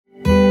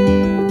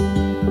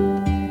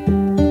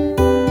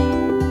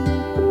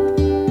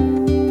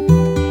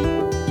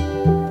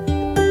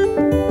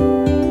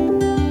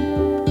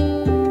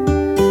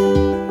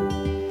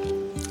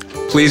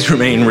Please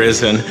remain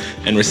risen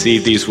and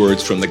receive these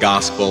words from the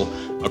Gospel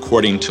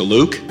according to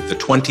Luke, the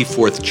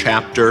 24th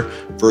chapter,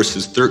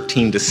 verses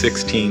 13 to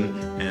 16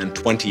 and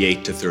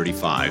 28 to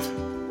 35.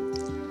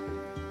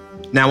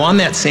 Now on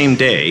that same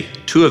day,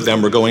 two of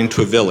them were going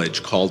to a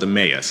village called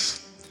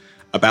Emmaus,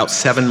 about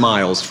 7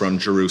 miles from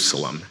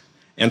Jerusalem,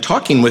 and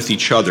talking with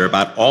each other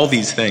about all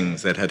these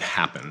things that had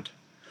happened.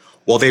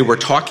 While they were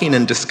talking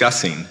and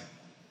discussing,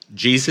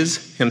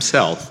 Jesus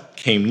himself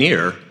came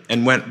near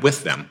and went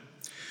with them,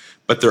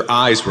 but their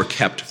eyes were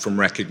kept from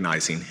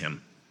recognizing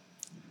him.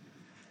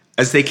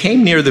 As they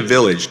came near the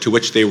village to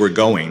which they were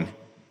going,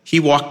 he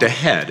walked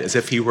ahead as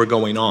if he were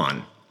going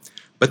on,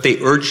 but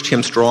they urged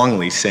him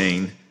strongly,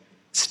 saying,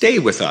 "Stay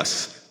with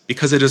us,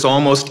 because it is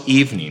almost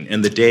evening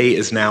and the day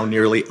is now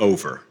nearly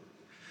over."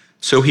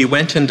 So he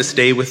went in to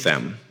stay with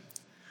them.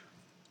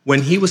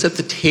 When he was at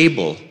the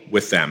table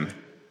with them,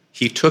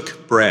 he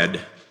took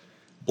bread,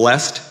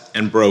 blessed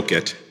and broke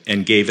it,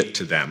 and gave it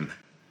to them.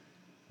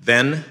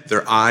 Then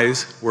their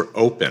eyes were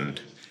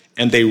opened,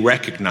 and they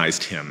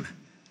recognized him,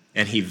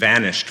 and he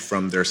vanished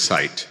from their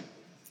sight.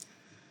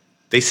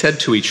 They said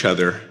to each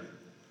other,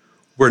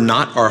 "Were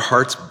not our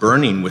hearts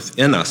burning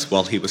within us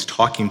while he was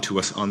talking to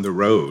us on the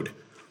road,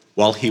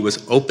 while he was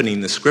opening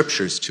the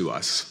scriptures to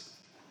us?"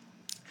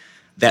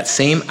 That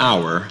same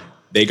hour,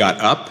 they got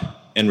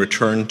up and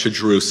returned to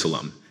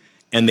Jerusalem,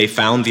 and they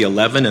found the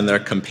 11 and their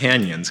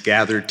companions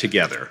gathered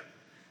together.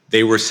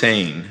 They were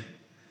saying,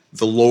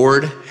 "The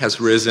Lord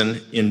has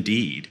risen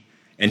indeed,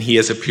 and he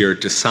has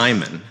appeared to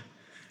Simon."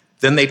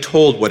 Then they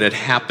told what had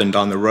happened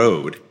on the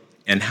road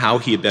and how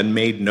he had been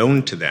made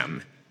known to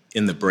them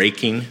in the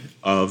breaking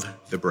of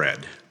the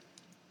bread.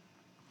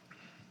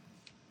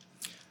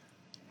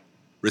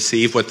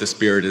 Receive what the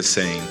Spirit is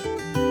saying.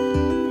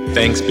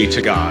 Thanks be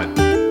to God.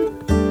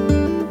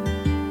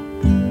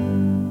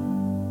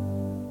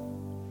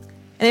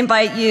 I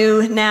invite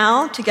you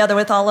now, together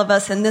with all of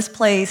us in this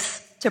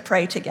place, to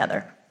pray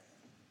together.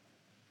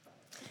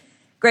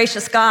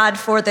 Gracious God,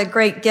 for the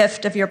great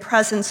gift of your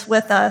presence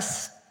with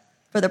us,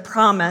 for the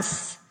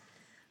promise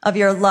of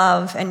your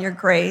love and your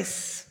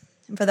grace,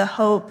 and for the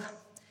hope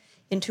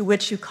into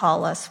which you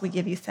call us, we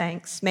give you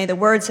thanks. May the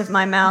words of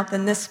my mouth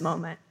in this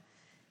moment,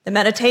 the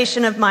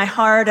meditation of my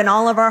heart, and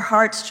all of our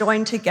hearts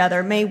joined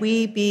together, may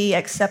we be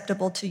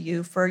acceptable to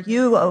you, for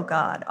you, O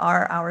God,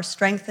 are our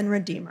strength and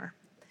Redeemer.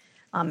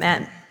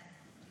 Amen.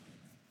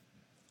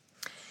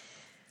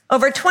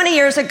 Over 20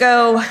 years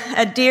ago,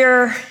 a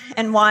dear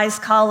and wise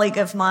colleague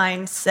of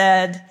mine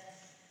said,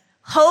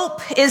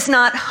 "Hope is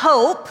not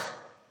hope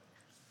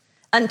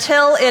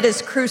until it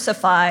is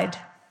crucified.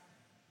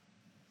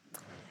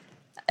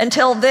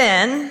 Until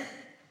then,"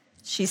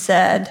 she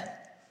said,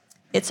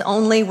 "it's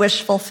only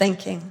wishful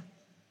thinking."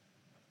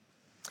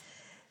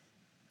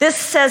 This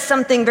says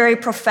something very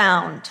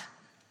profound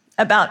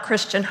about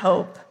Christian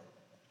hope.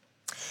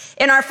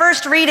 In our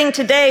first reading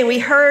today, we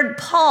heard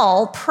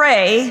Paul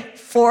pray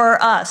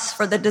for us,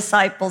 for the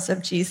disciples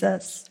of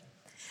Jesus,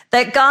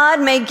 that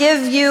God may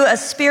give you a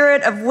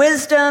spirit of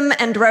wisdom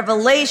and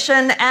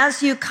revelation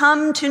as you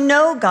come to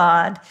know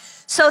God,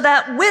 so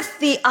that with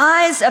the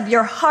eyes of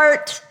your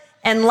heart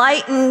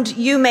enlightened,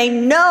 you may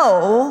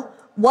know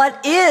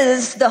what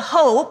is the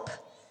hope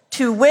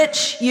to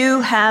which you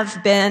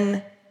have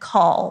been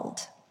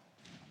called.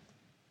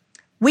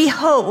 We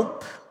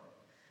hope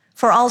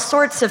for all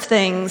sorts of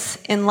things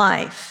in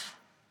life,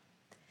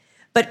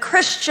 but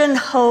Christian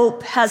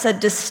hope has a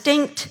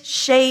distinct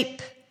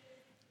shape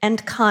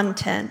and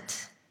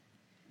content,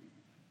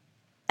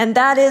 and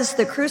that is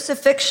the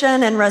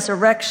crucifixion and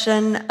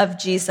resurrection of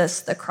Jesus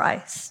the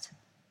Christ.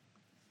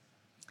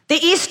 The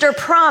Easter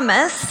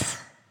promise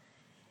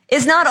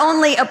is not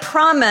only a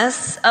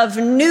promise of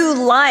new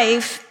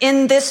life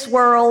in this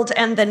world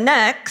and the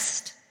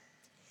next,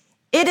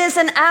 it is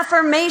an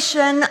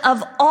affirmation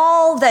of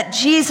all that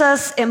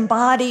Jesus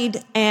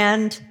embodied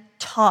and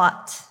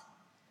taught.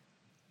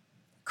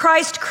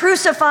 Christ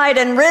crucified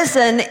and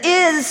risen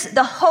is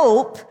the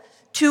hope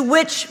to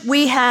which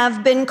we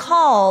have been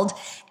called.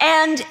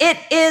 And it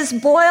is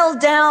boiled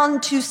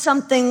down to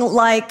something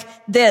like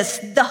this.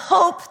 The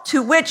hope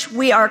to which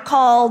we are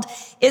called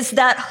is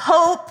that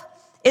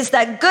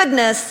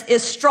goodness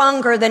is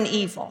stronger than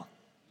evil.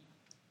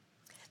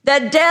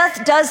 That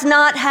death does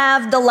not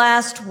have the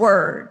last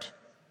word.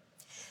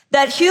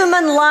 That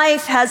human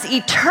life has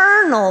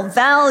eternal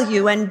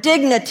value and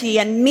dignity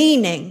and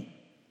meaning.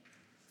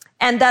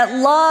 And that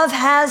love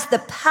has the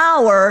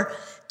power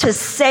to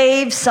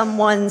save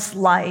someone's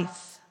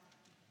life.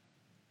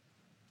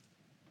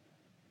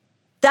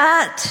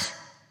 That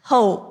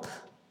hope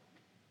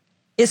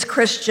is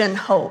Christian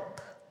hope.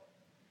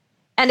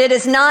 And it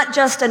is not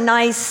just a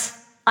nice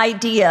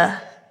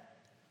idea.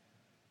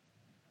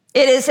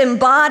 It is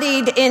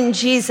embodied in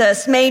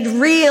Jesus, made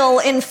real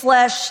in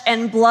flesh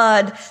and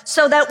blood,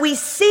 so that we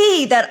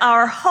see that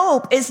our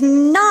hope is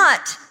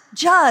not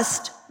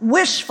just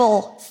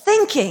wishful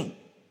thinking.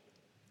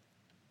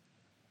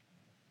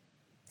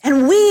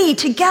 And we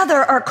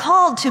together are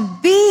called to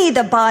be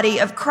the body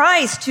of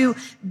Christ, to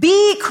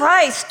be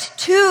Christ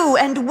to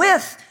and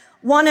with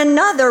one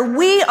another,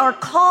 we are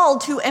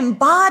called to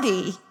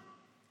embody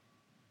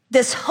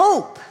this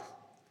hope.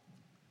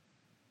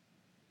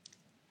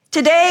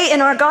 Today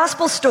in our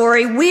gospel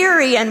story,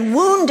 weary and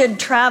wounded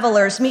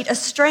travelers meet a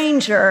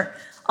stranger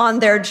on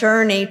their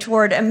journey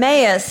toward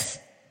Emmaus,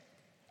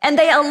 and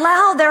they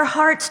allow their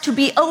hearts to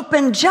be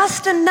open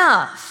just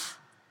enough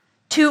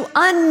to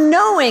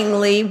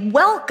unknowingly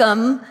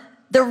welcome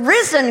the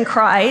risen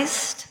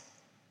Christ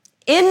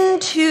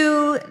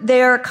into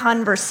their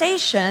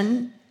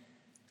conversation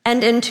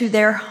and into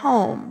their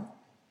home.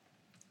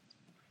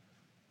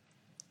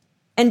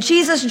 And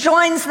Jesus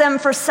joins them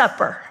for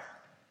supper.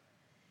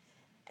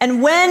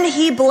 And when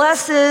he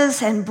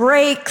blesses and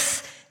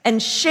breaks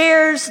and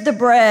shares the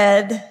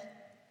bread,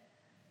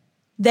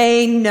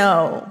 they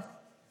know.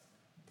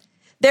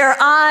 Their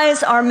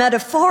eyes are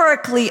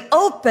metaphorically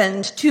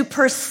opened to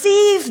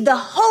perceive the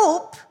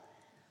hope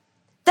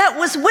that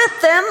was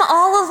with them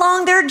all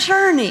along their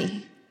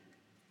journey.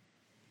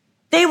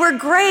 They were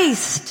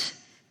graced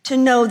to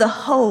know the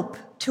hope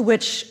to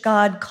which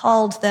God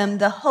called them,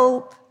 the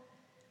hope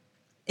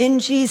in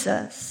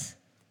Jesus,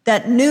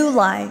 that new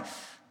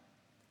life,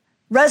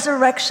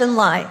 resurrection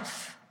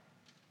life,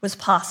 was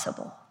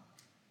possible.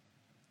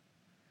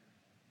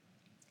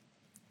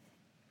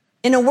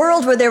 In a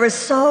world where there is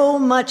so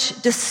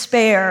much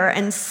despair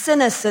and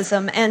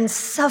cynicism and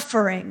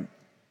suffering,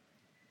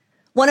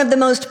 one of the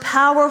most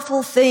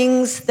powerful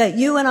things that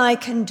you and I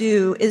can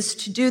do is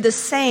to do the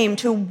same,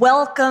 to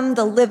welcome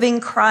the living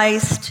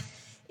Christ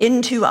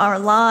into our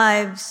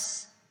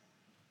lives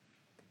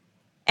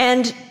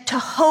and to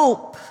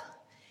hope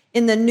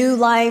in the new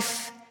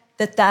life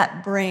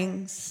that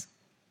brings.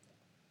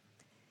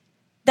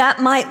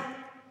 That might,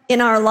 in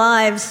our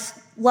lives,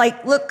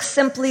 look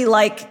simply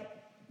like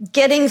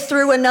getting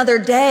through another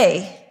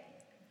day,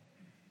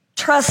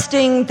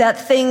 trusting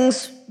that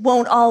things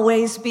won't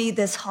always be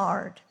this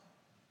hard.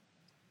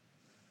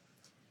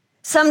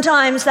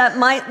 Sometimes that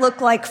might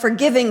look like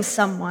forgiving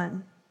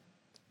someone,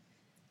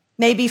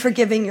 maybe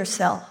forgiving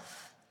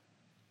yourself.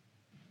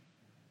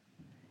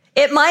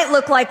 It might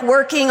look like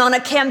working on a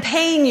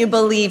campaign you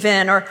believe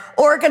in or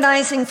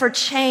organizing for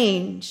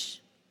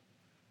change.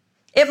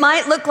 It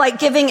might look like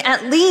giving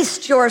at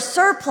least your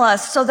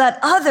surplus so that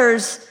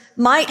others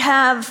might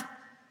have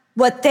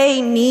what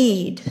they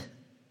need.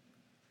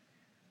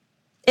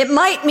 It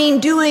might mean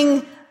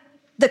doing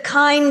the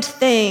kind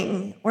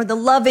thing or the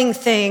loving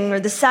thing or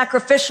the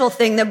sacrificial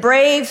thing, the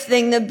brave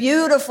thing, the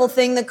beautiful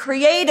thing, the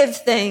creative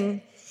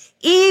thing,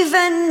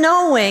 even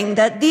knowing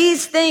that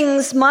these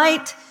things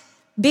might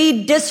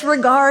be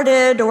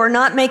disregarded or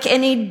not make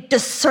any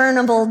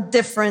discernible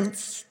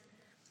difference,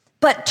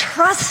 but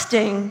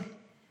trusting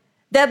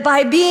that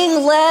by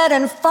being led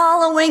and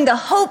following the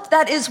hope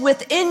that is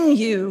within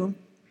you,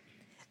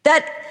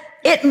 that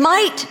it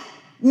might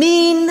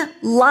mean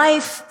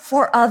life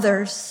for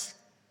others,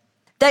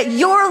 that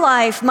your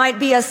life might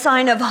be a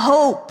sign of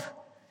hope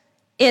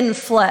in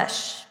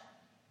flesh.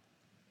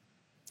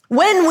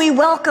 When we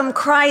welcome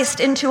Christ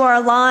into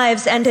our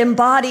lives and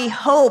embody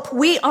hope,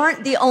 we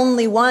aren't the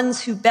only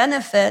ones who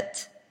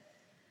benefit.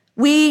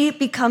 We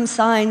become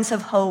signs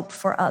of hope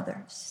for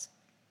others.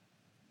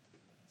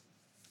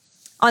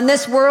 On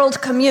this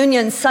World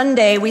Communion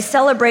Sunday, we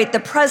celebrate the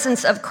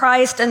presence of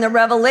Christ and the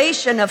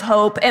revelation of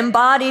hope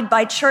embodied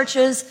by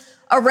churches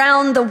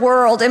around the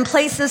world in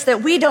places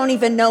that we don't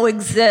even know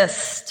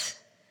exist.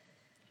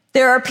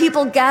 There are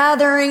people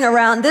gathering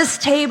around this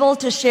table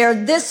to share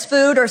this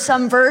food or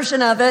some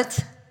version of it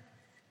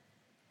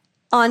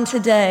on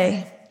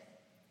today.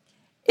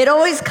 It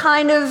always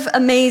kind of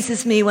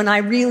amazes me when I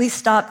really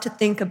stop to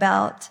think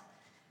about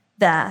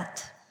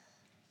that.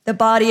 The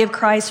body of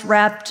Christ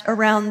wrapped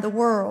around the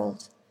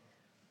world.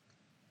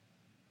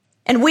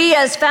 And we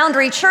as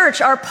Foundry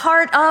Church are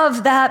part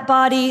of that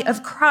body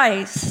of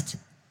Christ.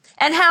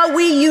 And how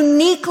we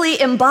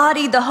uniquely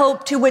embody the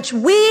hope to which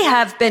we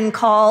have been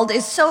called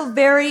is so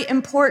very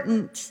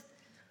important.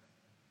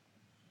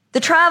 The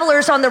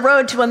travelers on the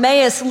road to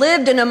Emmaus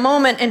lived in a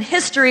moment in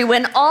history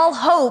when all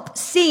hope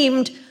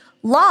seemed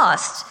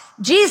lost.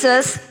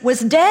 Jesus was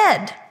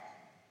dead.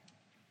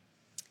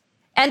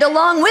 And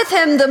along with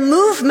him, the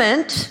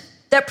movement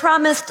that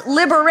promised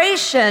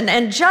liberation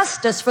and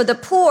justice for the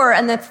poor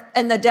and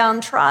the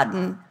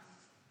downtrodden,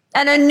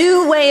 and a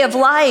new way of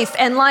life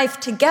and life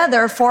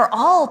together for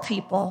all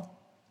people.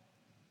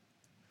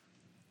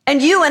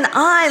 And you and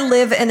I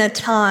live in a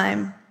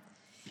time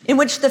in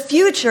which the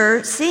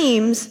future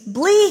seems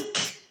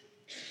bleak.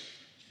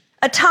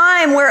 A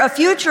time where a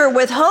future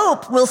with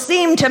hope will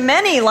seem to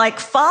many like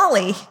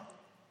folly.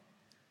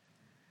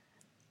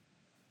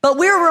 But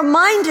we're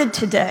reminded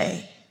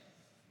today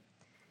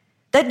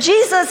that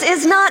Jesus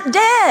is not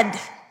dead,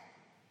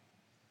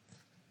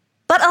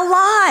 but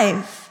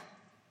alive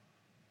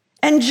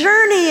and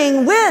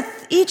journeying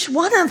with each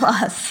one of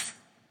us.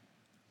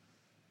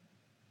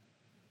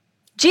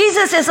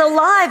 Jesus is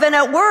alive and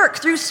at work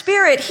through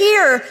Spirit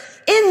here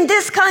in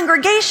this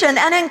congregation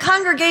and in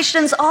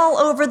congregations all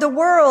over the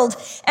world.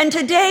 And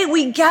today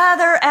we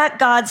gather at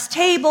God's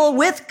table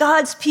with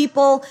God's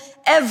people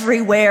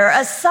everywhere,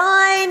 a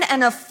sign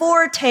and a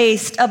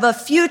foretaste of a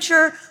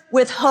future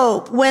with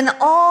hope when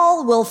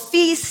all will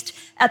feast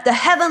at the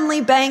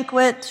heavenly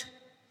banquet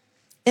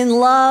in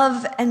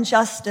love and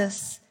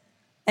justice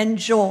and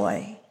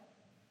joy.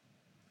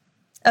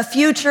 A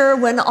future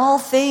when all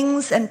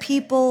things and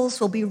peoples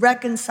will be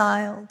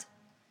reconciled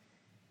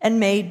and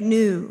made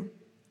new.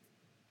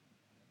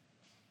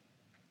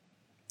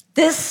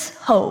 This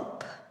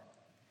hope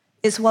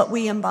is what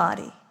we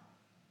embody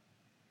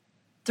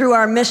through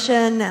our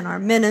mission and our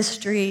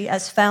ministry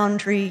as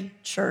Foundry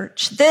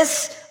Church.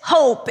 This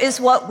hope is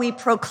what we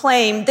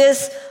proclaim.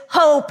 This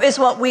hope is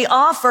what we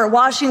offer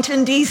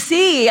Washington,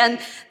 D.C. and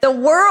the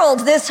world.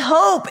 This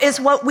hope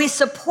is what we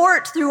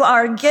support through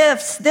our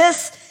gifts.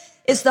 This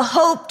is the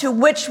hope to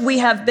which we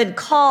have been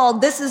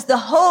called. This is the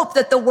hope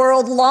that the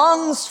world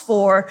longs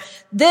for.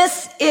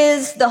 This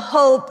is the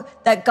hope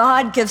that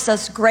God gives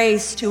us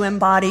grace to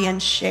embody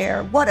and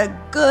share. What a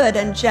good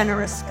and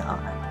generous God.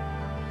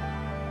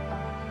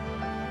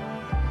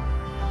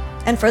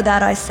 And for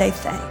that I say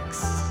thanks.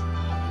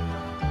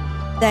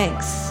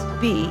 Thanks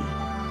be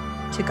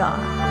to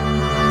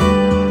God.